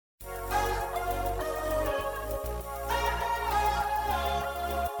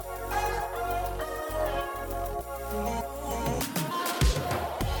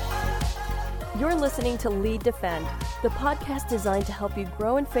listening to Lead Defend, the podcast designed to help you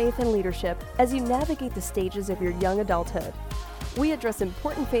grow in faith and leadership as you navigate the stages of your young adulthood. We address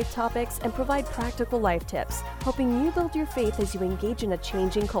important faith topics and provide practical life tips, helping you build your faith as you engage in a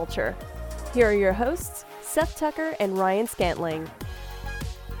changing culture. Here are your hosts, Seth Tucker and Ryan Scantling.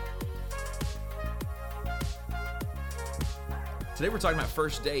 Today we're talking about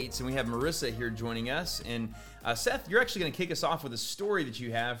first dates, and we have Marissa here joining us. And Seth, you're actually going to kick us off with a story that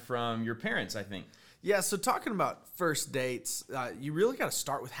you have from your parents, I think. Yeah, so talking about first dates, you really got to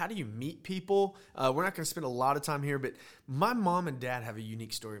start with how do you meet people. We're not going to spend a lot of time here, but my mom and dad have a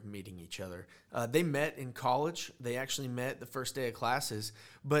unique story of meeting each other. They met in college. They actually met the first day of classes,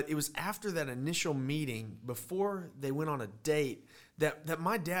 but it was after that initial meeting, before they went on a date, that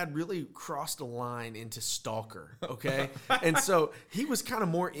my dad really crossed a line into stalker, okay? And so he was kind of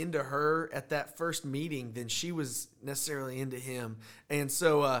more into her at that first meeting than she was necessarily into him. And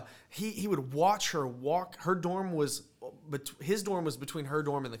so he would watch her walk. His dorm was between her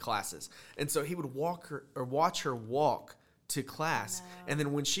dorm and the classes. And so he would watch her walk to class. And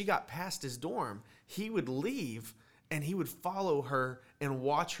then when she got past his dorm, he would leave and he would follow her and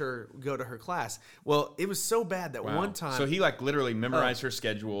watch her go to her class. Well, it was so bad that one time... So he literally memorized her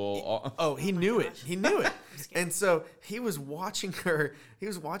schedule. He knew it. He knew it. And so he was watching her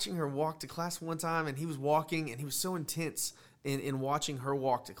walk to class one time, and he was walking, and he was so intense in watching her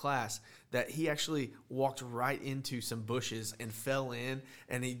walk to class that he actually walked right into some bushes and fell in,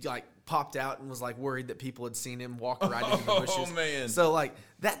 and he popped out and was worried that people had seen him walk right into the bushes. Oh man! So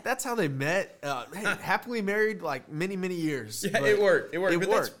that's how they met. Happily married many years. Yeah, it worked. But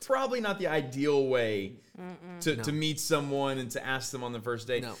that's probably not the ideal way to meet someone and to ask them on the first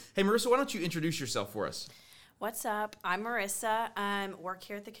date. No. Hey Marissa, why don't you introduce yourself for us? What's up? I'm Marissa. Work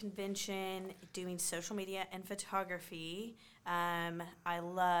here at the convention doing social media and photography. I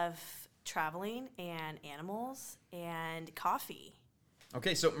love traveling and animals and coffee.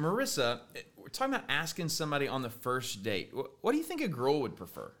 Okay, so Marissa, we're talking about asking somebody on the first date. What do you think a girl would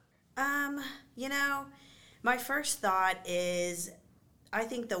prefer? My first thought is I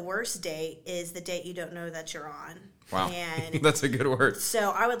think the worst date is the date you don't know that you're on. Wow, and that's a good word.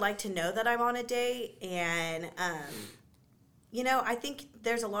 So I would like to know that I'm on a date, and I think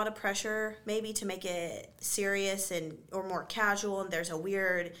there's a lot of pressure maybe to make it serious or more casual, and there's a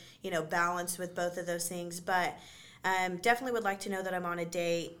weird balance with both of those things. But definitely would like to know that I'm on a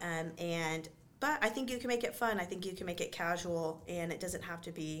date, but I think you can make it fun. I think you can make it casual, and it doesn't have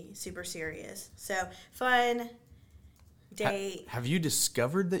to be super serious. So fun date. Have you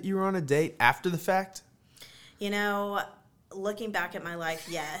discovered that you were on a date after the fact? Looking back at my life,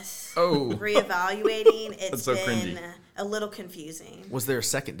 yes. Oh. Reevaluating, it's so been cringy. A little confusing. Was there a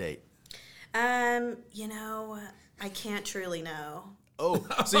second date? I can't truly know. Oh,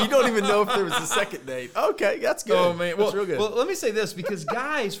 so you don't even know if there was a second date. Okay, that's good. Oh, man. That's real good. Well, let me say this, because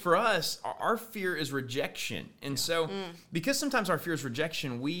guys, for us, our fear is rejection. And so because sometimes our fear is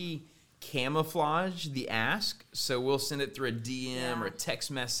rejection, we camouflage the ask. So we'll send it through a DM or a text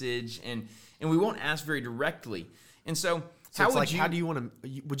message, and we won't ask very directly. And so how do you want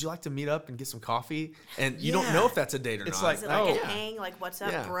to? Would you like to meet up and get some coffee? And you don't know if that's a date or not. Is it a hang? What's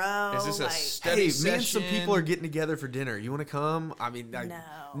up, bro? Is this a study session? Me and some people are getting together for dinner. You want to come? I mean, no.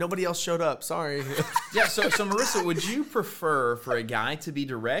 Nobody else showed up. Sorry. Yeah. So Marissa, would you prefer for a guy to be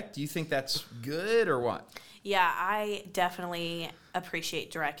direct? Do you think that's good or what? Yeah, I definitely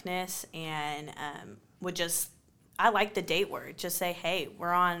appreciate directness, and I like the date word. Just say, hey,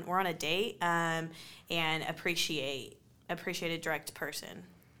 we're on a date, and appreciate a direct person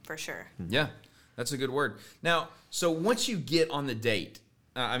for sure. Yeah, that's a good word. Now, so once you get on the date,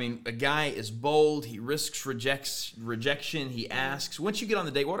 a guy is bold. He risks rejection. He asks. Once you get on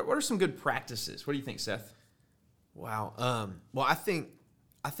the date, what are some good practices? What do you think, Seth? Wow. Well, I think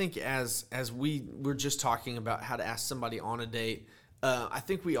as we were just talking about how to ask somebody on a date, I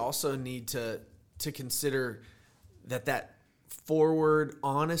think we also need to consider that forward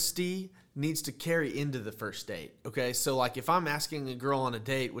honesty needs to carry into the first date. Okay, so if I'm asking a girl on a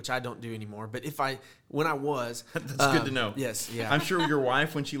date, which I don't do anymore, but when I was, that's good to know. Yes, yeah. I'm sure your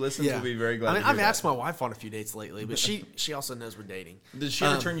wife, when she listens, will be very glad. I've asked my wife on a few dates lately, but she also knows we're dating. Does she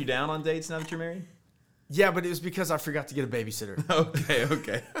ever turn you down on dates now that you're married? Yeah, but it was because I forgot to get a babysitter.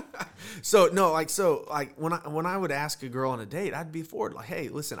 Okay. So when I would ask a girl on a date, I'd be forward, hey,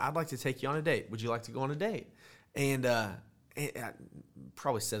 listen, I'd like to take you on a date. Would you like to go on a date? And I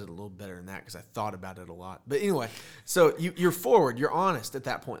probably said it a little better than that because I thought about it a lot. But anyway, so you're forward, you're honest at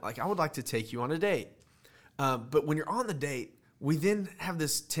that point. I would like to take you on a date. But when you're on the date, we then have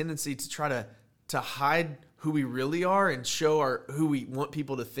this tendency to try to hide who we really are and show who we want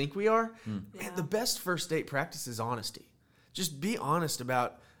people to think we are, Yeah. and the best first date practice is honesty. Just be honest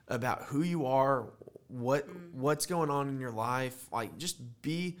about who you are, what's going on in your life. Like, just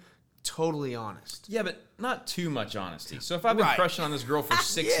be totally honest. Yeah, but not too much honesty. So if I've been Right. crushing on this girl for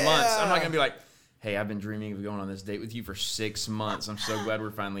 6 Yeah. months, I'm not going to be like, hey, I've been dreaming of going on this date with you for 6 months. I'm so glad we're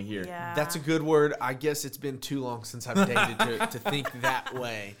finally here. Yeah. That's a good word. I guess it's been too long since I've dated to think that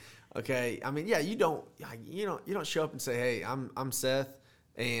way. Okay. I mean, yeah, you don't show up and say, hey, I'm Seth,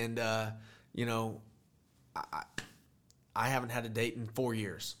 and I haven't had a date in 4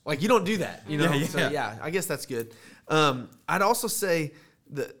 years. Like, you don't do that, Yeah. So yeah, I guess that's good. I'd also say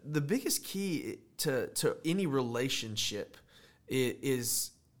the biggest key to any relationship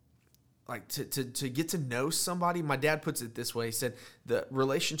is like to get to know somebody. My dad puts it this way. He said the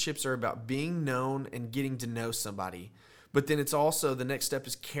relationships are about being known and getting to know somebody. But then it's also, the next step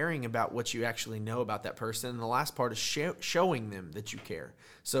is caring about what you actually know about that person. And the last part is showing them that you care.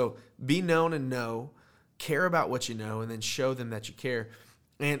 So be known and know, care about what you know, and then show them that you care.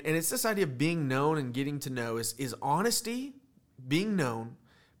 And it's this idea of being known and getting to know is honesty, being known,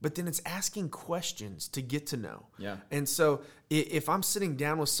 but then it's asking questions to get to know. Yeah. And so if I'm sitting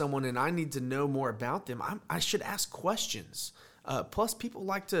down with someone and I need to know more about them, I should ask questions. Plus, people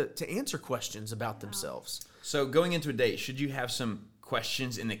like to answer questions about themselves. So going into a date, should you have some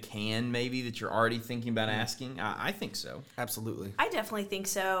questions in the can maybe that you're already thinking about asking? I think so. Absolutely. I definitely think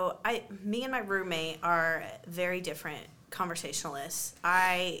so. Me and my roommate are very different conversationalists.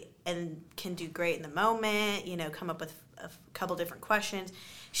 I can do great in the moment, come up with a couple different questions.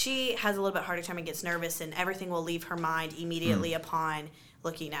 She has a little bit harder time and gets nervous, and everything will leave her mind immediately upon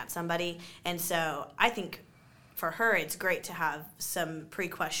looking at somebody. And so I think for her, it's great to have some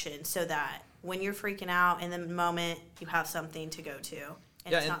pre-questions so that when you're freaking out in the moment, you have something to go to,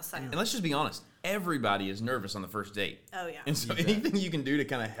 and it's not silent. And let's just be honest. Everybody is nervous on the first date. Oh, yeah. And so anything you can do to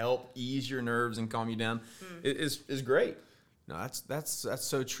kind of help ease your nerves and calm you down is great. No, that's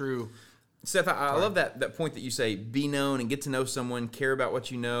so true. Seth, I love that point that you say, be known and get to know someone, care about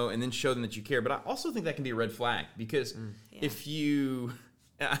what you know, and then show them that you care. But I also think that can be a red flag, because if you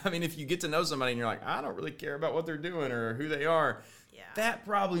get to know somebody and you're like, I don't really care about what they're doing or who they are, that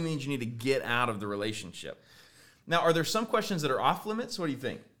probably means you need to get out of the relationship. Now, are there some questions that are off limits? What do you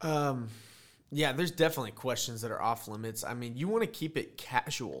think? Yeah, there's definitely questions that are off limits. I mean, you want to keep it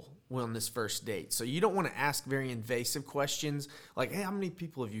casual on this first date. So you don't want to ask very invasive questions like, hey, how many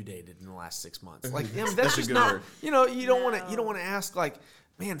people have you dated in the last 6 months? Like, that's just a good not, word. you don't want to ask like,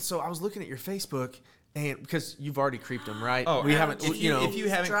 man, so I was looking at your Facebook, and because you've already creeped them, right? Oh, we haven't, If you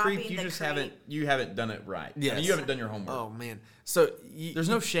haven't Dropping creeped, you the just creep. haven't done it right. Yes. I mean, you haven't done your homework. Oh man. So There's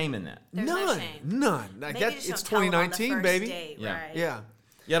no shame in that. There's no none. shame. Like Maybe that, just it's don't tell them on the 2019, first baby. date, Yeah. right? Yeah.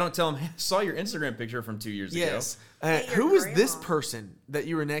 Yeah, don't tell them, hey, I saw your Instagram picture from 2 years Yes. ago. Hey, your Who was this grandma. person that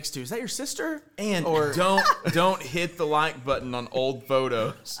you were next to? Is that your sister? And or don't hit the like button on old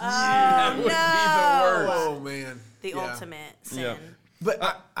photos. Oh, that would be the worst. oh man, The Yeah. ultimate sin. Yeah.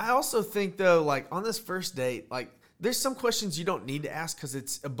 But I also think though, like on this first date, like there's some questions you don't need to ask because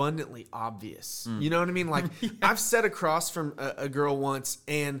it's abundantly obvious. You know what I mean? Like I've sat across from a girl once,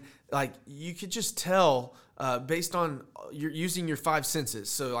 and like you could just tell based on you're using your five senses.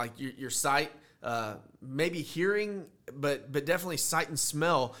 So like your sight, maybe hearing, but definitely sight and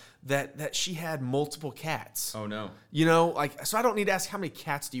smell that she had multiple cats. Oh, no. You know, like, so I don't need to ask how many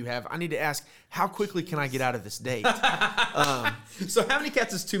cats do you have. I need to ask how quickly can I get out of this date? So how many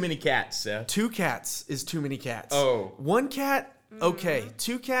cats is too many cats, Seth? 2 cats is too many cats. Oh. 1 cat, okay.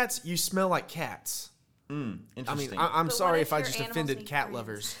 2 cats, you smell like cats. I Interesting. mean, I'm But sorry what if if I your just animals offended need cat friends?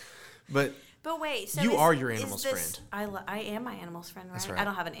 lovers, but But wait, so You is- are your is animal's this- friend. I am my animal's friend, right? That's right. I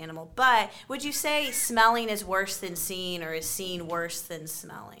don't have an animal, but would you say smelling is worse than seeing, or is seeing worse than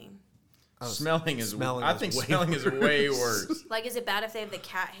smelling? smelling is smelling I is think way smelling is way worse. Like, is it bad if they have the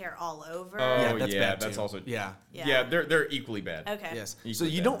cat hair all over? Oh, that's yeah, bad that's too. also Yeah. Yeah, they're equally bad. Okay. Yes. So Equally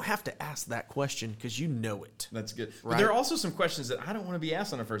you bad. don't have to ask that question because you know it. That's good. But Right. there are also some questions that I don't want to be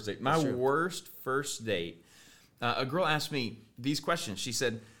asked on a first date. My true. worst first date, a girl asked me these questions. She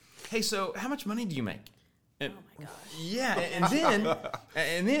said, hey, so how much money do you make? And, Oh my gosh. yeah,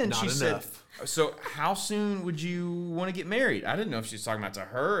 and then Not she enough. said, so how soon would you want to get married? I didn't know if she was talking about to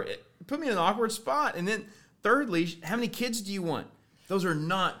her. It put me in an awkward spot. And then thirdly, how many kids do you want? Those are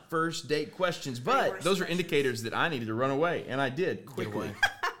not first date questions, but worst those are questions. indicators that I needed to run away, and I did Get quickly. away.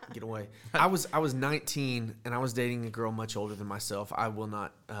 Get away. I was 19 and I was dating a girl much older than myself. I will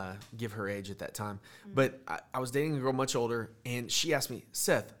not give her age at that time. But I was dating a girl much older, and she asked me,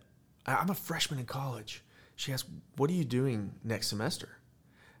 Seth, I'm a freshman in college. She asked, what are you doing next semester?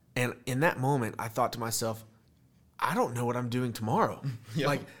 And in that moment, I thought to myself, I don't know what I'm doing tomorrow. Yeah.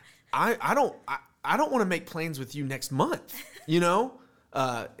 Like, I don't want to make plans with you next month, you know?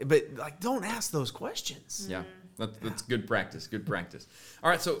 But like, don't ask those questions. Yeah. That's good practice. Good practice. All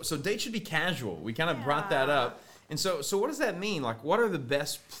right. So dates should be casual. We kind of brought that up. And so what does that mean? Like, what are the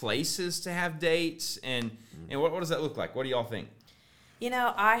best places to have dates? And what does that look like? What do y'all think? You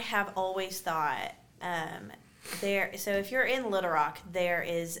know, I have always thought so if you're in Little Rock, there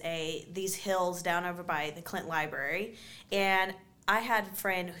is these hills down over by the Clint Library, and I had a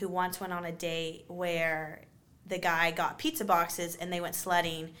friend who once went on a date where the guy got pizza boxes and they went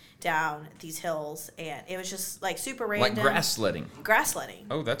sledding down these hills, and it was just like super random. Like grass sledding. Grass sledding.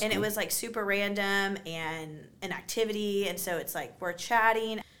 Oh, that's and cool. it was like super random and an activity, and so it's like we're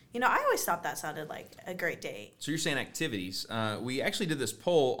chatting. You know, I always thought that sounded like a great date. So you're saying activities. We actually did this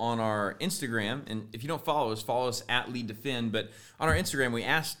poll on our Instagram, and if you don't follow us at Lead Defend. But on our Instagram, we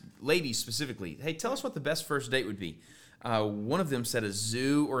asked ladies specifically, hey, tell us what the best first date would be. One of them said a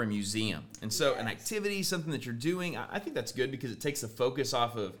zoo or a museum. And so an activity, something that you're doing, I think that's good because it takes the focus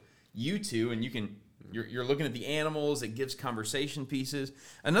off of you two, and you're looking at the animals. It gives conversation pieces.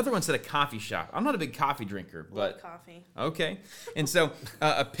 Another one said a coffee shop. I'm not a big coffee drinker, but Love coffee. okay. And so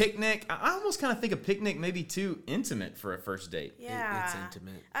a picnic. I almost kind of think a picnic maybe too intimate for a first date. Yeah. It's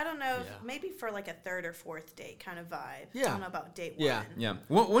intimate. I don't know. Yeah. Maybe for like a third or fourth date kind of vibe. Yeah. I don't know about date one. Yeah. Yeah.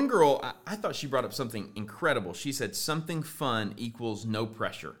 One girl, I thought she brought up something incredible. She said something fun equals no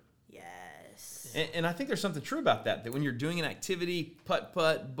pressure. Yes. And I think there's something true about that when you're doing an activity,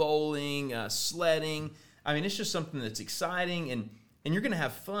 putt-putt, bowling, sledding, I mean, it's just something that's exciting, and you're going to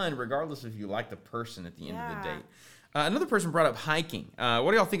have fun regardless if you like the person at the end of the date. Another person brought up hiking.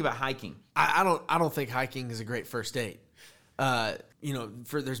 What do y'all think about hiking? I don't think hiking is a great first date. You know,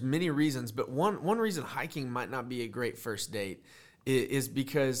 there's many reasons, but one reason hiking might not be a great first date is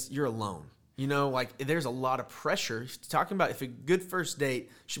because you're alone. You know, like there's a lot of pressure. Talking about if a good first date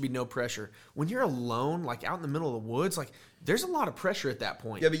should be no pressure. When you're alone, like out in the middle of the woods, like there's a lot of pressure at that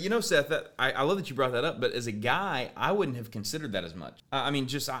point. Yeah, but you know, Seth, that I love that you brought that up, but as a guy, I wouldn't have considered that as much. I mean,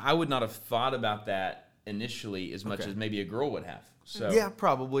 I would not have thought about that initially as much as maybe a girl would have. So Yeah,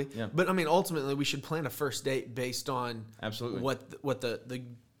 probably. Yeah. But I mean, ultimately, we should plan a first date based on Absolutely.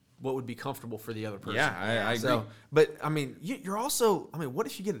 what would be comfortable for the other person. Yeah, I agree. So, but I mean, you're also. I mean, what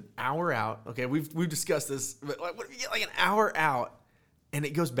if you get an hour out? Okay, we've discussed this, but like, what if you get like an hour out and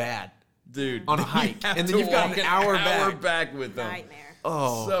it goes bad, dude, on a you hike, have and then to you've got walk an hour back with them. Nightmare.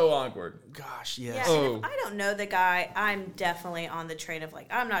 Oh, So awkward. gosh, Yeah, yes. Oh. and if I don't know the guy, I'm definitely on the train of like,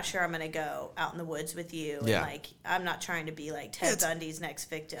 I'm not sure I'm going to go out in the woods with you. Yeah. And like, I'm not trying to be like Ted Bundy's next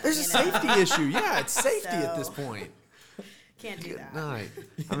victim. There's a you know? safety issue. Yeah, it's safety at this So- point. Can't do that. Night.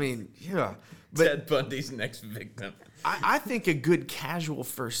 I mean, yeah. But Ted Bundy's next victim. I think a good casual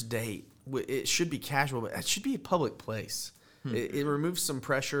first date, it should be casual, but it should be a public place. It removes some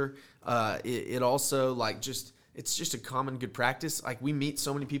pressure. It also it's just a common good practice. Like we meet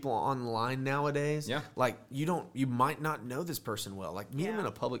so many people online nowadays. Yeah. Like you might not know this person well. Like meet them Yeah. in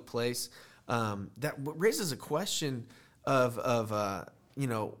a public place. That raises a question of you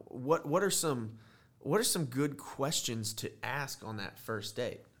know, what are some good questions to ask on that first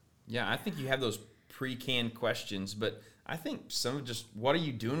date? Yeah, I think you have those pre-canned questions, but I think some of just what are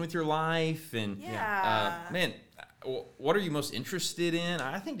you doing with your life, and man, what are you most interested in?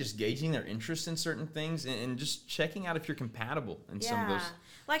 I think just gauging their interest in certain things and just checking out if you're compatible in some of those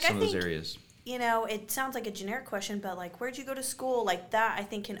Like, some I of those think, areas. You know, it sounds like a generic question, but like, where'd you go to school? Like that, I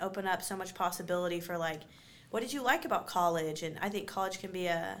think can open up so much possibility for like, what did you like about college? And I think college can be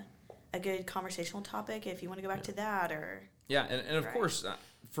a good conversational topic if you want to go back to that or. Yeah, and of Right. course,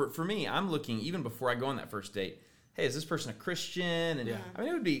 for me, I'm looking even before I go on that first date. Hey, is this person a Christian? And I mean,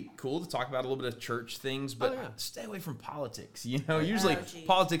 it would be cool to talk about a little bit of church things, but stay away from politics. You know, usually geez.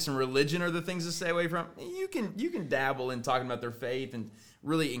 politics and religion are the things to stay away from. You can dabble in talking about their faith and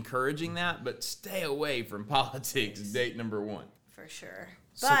really encouraging that, but stay away from politics. Date number one. For sure.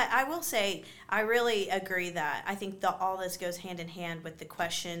 But I will say, I really agree that I think all this goes hand in hand with the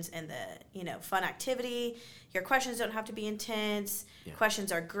questions and the, fun activity. Your questions don't have to be intense. Yeah.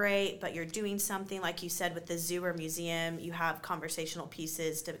 Questions are great, but you're doing something, like you said, with the zoo or museum. You have conversational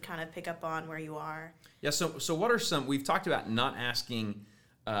pieces to kind of pick up on where you are. Yeah, so what are some, we've talked about not asking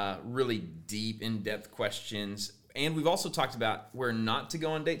really deep, in-depth questions, and we've also talked about where not to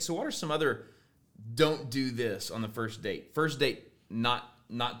go on dates. So what are some other don't do this on the first date? First date, not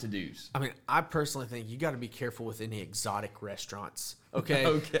to-dos. I mean, I personally think you got to be careful with any exotic restaurants. Okay.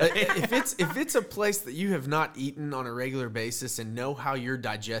 Okay. If it's a place that you have not eaten on a regular basis and know how your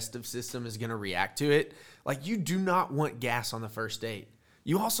digestive system is going to react to it, like you do not want gas on the first date.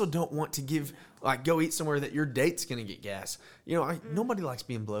 You also don't want to go eat somewhere that your date's going to get gas. Nobody likes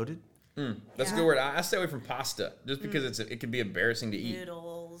being bloated. That's a good word. I stay away from pasta just because it can be embarrassing to eat.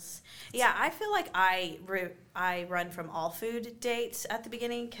 Noodles. Yeah, I feel like I run from all food dates at the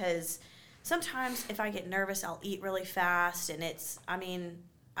beginning because sometimes if I get nervous, I'll eat really fast, and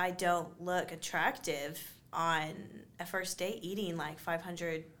I don't look attractive on a first date eating like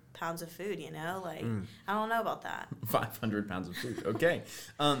 500 pounds of food, I don't know about that. 500 pounds of food. Okay.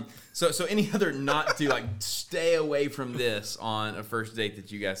 So any other not to stay away from this on a first date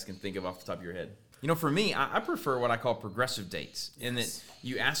that you guys can think of off the top of your head? For me, I prefer what I call progressive dates, in that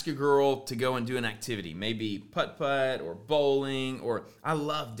you ask a girl to go and do an activity, maybe putt-putt or bowling, or I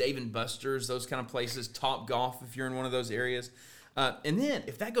love Dave & Buster's, those kind of places, Top Golf if you're in one of those areas. And then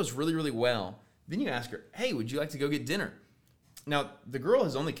if that goes really, really well, then you ask her, hey, would you like to go get dinner? Now, the girl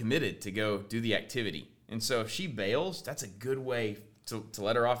has only committed to go do the activity. And so if she bails, that's a good way to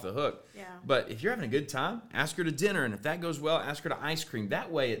let her off the hook. Yeah. But if you're having a good time, ask her to dinner. And if that goes well, ask her to ice cream.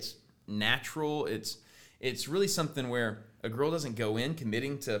 That way it's natural. It's really something where a girl doesn't go in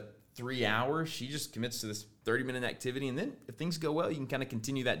committing to 3 hours. She just commits to this 30-minute activity. And then if things go well, you can kind of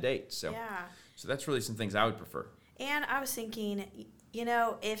continue that date. So that's really some things I would prefer. And I was thinking,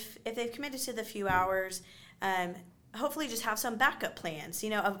 if they've committed to the few hours, hopefully just have some backup plans.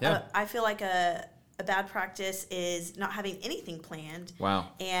 I feel like a bad practice is not having anything planned. Wow.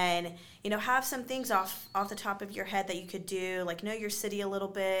 And, have some things off the top of your head that you could do, like know your city a little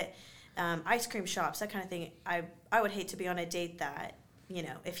bit, ice cream shops, that kind of thing. I would hate to be on a date that,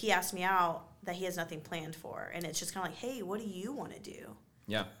 if he asked me out, that he has nothing planned for. And it's just kind of like, hey, what do you want to do?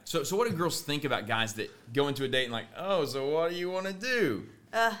 Yeah. So what do girls think about guys that go into a date and so what do you want to do?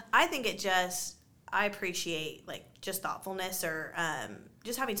 I think I appreciate just thoughtfulness or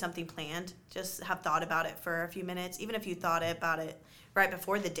just having something planned. Just have thought about it for a few minutes, even if you thought about it right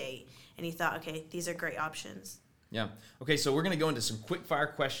before the date and you thought, okay, these are great options. Yeah. Okay, so we're going to go into some quick fire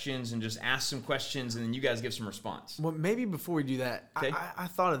questions and just ask some questions, and then you guys give some response. Well, maybe before we do that, okay. I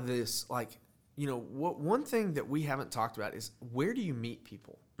thought of this, one thing that we haven't talked about is where do you meet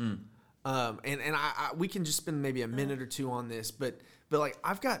people? We can just spend maybe a minute or two on this, but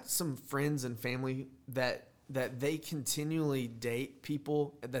I've got some friends and family that they continually date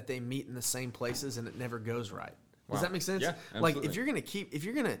people that they meet in the same places and it never goes right. Wow. Does that make sense? Yeah, absolutely.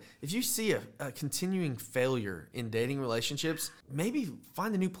 If you see a continuing failure in dating relationships, maybe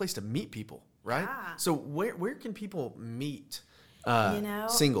find a new place to meet people, right? Yeah. So where can people meet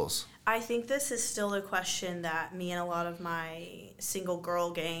singles? I think this is still a question that me and a lot of my single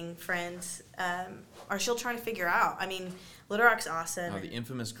girl gang friends are still trying to figure out. Little Rock's awesome. Oh, the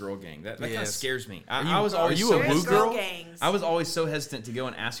infamous girl gang. That yes. kind of scares me. Are you a woo girl? I was always so hesitant to go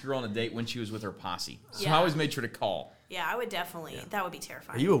and ask a girl on a date when she was with her posse. So I always made sure to call. Yeah, I would definitely. Yeah. That would be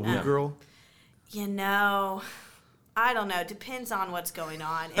terrifying. Are you a woo girl? I don't know. Depends on what's going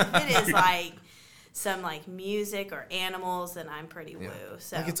on. If it is some music or animals, then I'm pretty woo.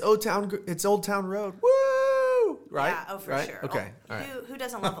 So it's Old Town Road. Woo! Right? Yeah, oh for sure. Okay. All right. Who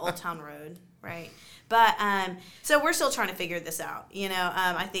doesn't love Old Town Road, right? But so we're still trying to figure this out.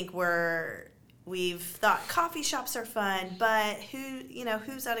 I think we've thought coffee shops are fun, but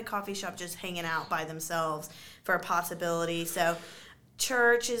who's at a coffee shop just hanging out by themselves for a possibility? So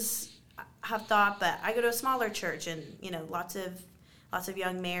churches have thought, but I go to a smaller church and lots of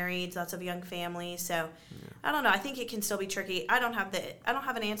young marrieds, lots of young families. So I don't know. I think it can still be tricky. I don't have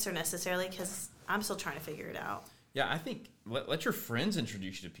an answer necessarily because I'm still trying to figure it out. Yeah, I think let your friends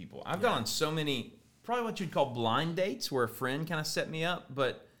introduce you to people. I've gone on so many, probably what you'd call blind dates, where a friend kind of set me up.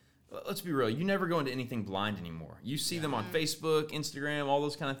 But let's be real, you never go into anything blind anymore. You see them on Facebook, Instagram, all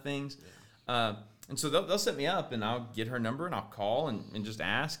those kind of things. And so they'll set me up, and I'll get her number, and I'll call and just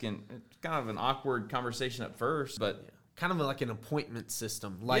ask. And it's kind of an awkward conversation at first, but... Kind of like an appointment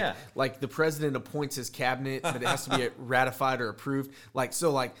system, like the president appoints his cabinet, but it has to be ratified or approved.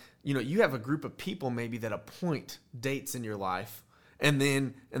 You have a group of people maybe that appoint dates in your life, and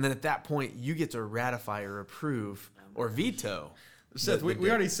then at that point you get to ratify or approve or veto. Seth, we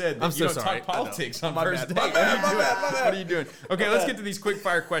already said that you don't talk politics on first date. What are you doing? Okay, let's get to these quick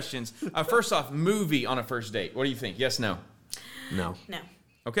fire questions. First off, movie on a first date. What do you think? Yes, no? No. No.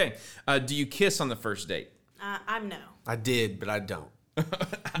 Okay. Do you kiss on the first date? I'm no. I did, but I don't.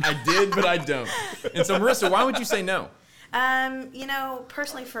 I did, but I don't. And so, Marissa, why would you say no?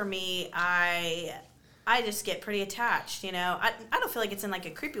 Personally for me, I just get pretty attached, I don't feel like it's in a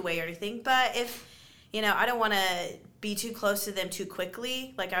creepy way or anything, but if, I don't want to be too close to them too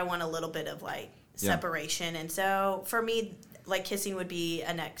quickly, I want a little bit of separation. And so for me, kissing would be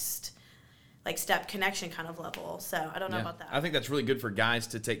a next like step connection kind of level. So I don't know about that. I think that's really good for guys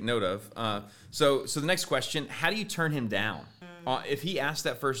to take note of. So the next question, how do you turn him down? If he asks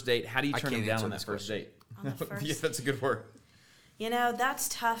that first date, how do you turn him down on that first date? On the first Yeah, that's a good word. That's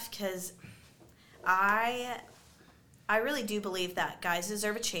tough because I really do believe that guys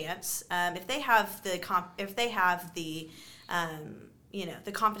deserve a chance. If they have the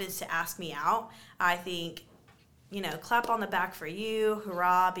the confidence to ask me out, I think, clap on the back for you,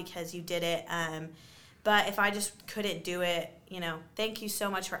 hurrah, because you did it. But if I just couldn't do it, thank you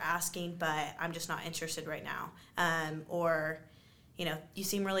so much for asking, but I'm just not interested right now. Or, you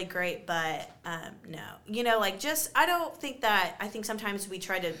seem really great, but no. I think sometimes we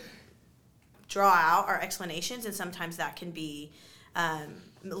try to draw out our explanations, and sometimes that can be a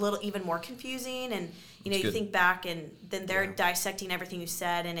little even more confusing. And you think back, and then they're dissecting everything you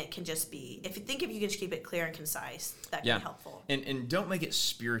said, and it can just be, if you can just keep it clear and concise, that can be helpful. And don't make it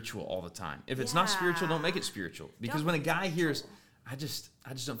spiritual all the time. If it's not spiritual, don't make it spiritual. Because when a guy hears, I just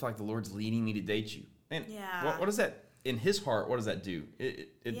don't feel like the Lord's leading me to date you, and what does that, in his heart, what does that do?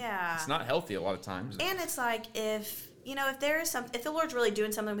 It's not healthy a lot of times. And it's like, if if the Lord's really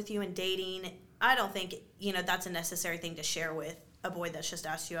doing something with you in dating, I don't think that's a necessary thing to share with a boy that's just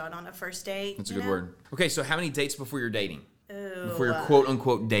asked you out on a first date. That's a good word. Okay, so how many dates before you're dating? Ooh, before you're quote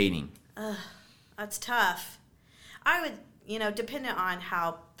unquote dating? That's tough. I would, depending on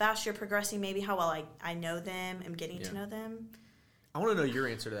how fast you're progressing, maybe how well I know them, I'm getting to know them. I want to know your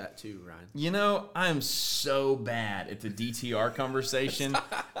answer to that too, Ryan. I am so bad at the DTR conversation.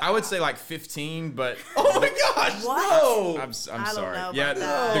 I would say like 15 , but oh my gosh, what? no! I'm I sorry. don't know Yeah,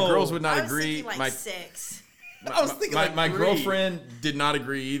 about the girls would not I was agree. thinking like 6. I was thinking my 3. girlfriend did not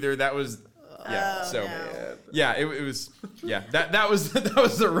agree either. That was no. yeah. It was that was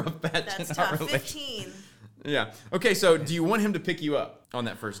the rough patch. That's in our tough. relationship. 15. Yeah. Okay. So do you want him to pick you up on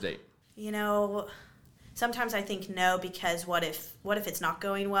that first date? Sometimes I think no, because what if it's not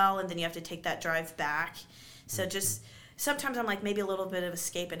going well, and then you have to take that drive back. So just sometimes I'm like, maybe a little bit of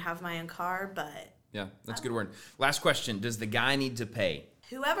escape and have my own car, but yeah, that's a good word. Last question: does the guy need to pay?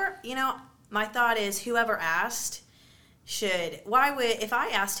 Whoever, my thought is whoever asked if I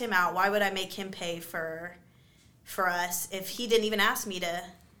asked him out, why would I make him pay for us if he didn't even ask me to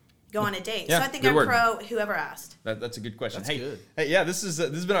go on a date? Yeah, so I think I'm pro whoever asked. That's a good question. That's good. Hey, yeah, this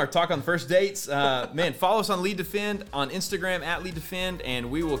has been our talk on first dates. Man, follow us on Lead Defend on Instagram @LeadDefend,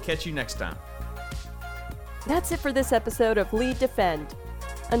 and we will catch you next time. That's it for this episode of Lead Defend.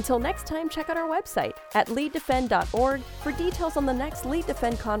 Until next time, check out our website at leaddefend.org for details on the next Lead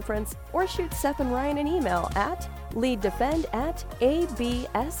Defend conference, or shoot Seth and Ryan an email at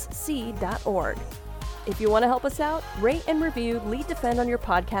leaddefend@absc.org. If you want to help us out, rate and review Lead Defend on your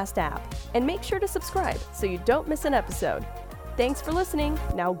podcast app, and make sure to subscribe so you don't miss an episode. Thanks for listening.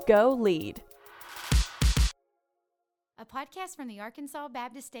 Now go lead. A podcast from the Arkansas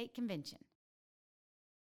Baptist State Convention.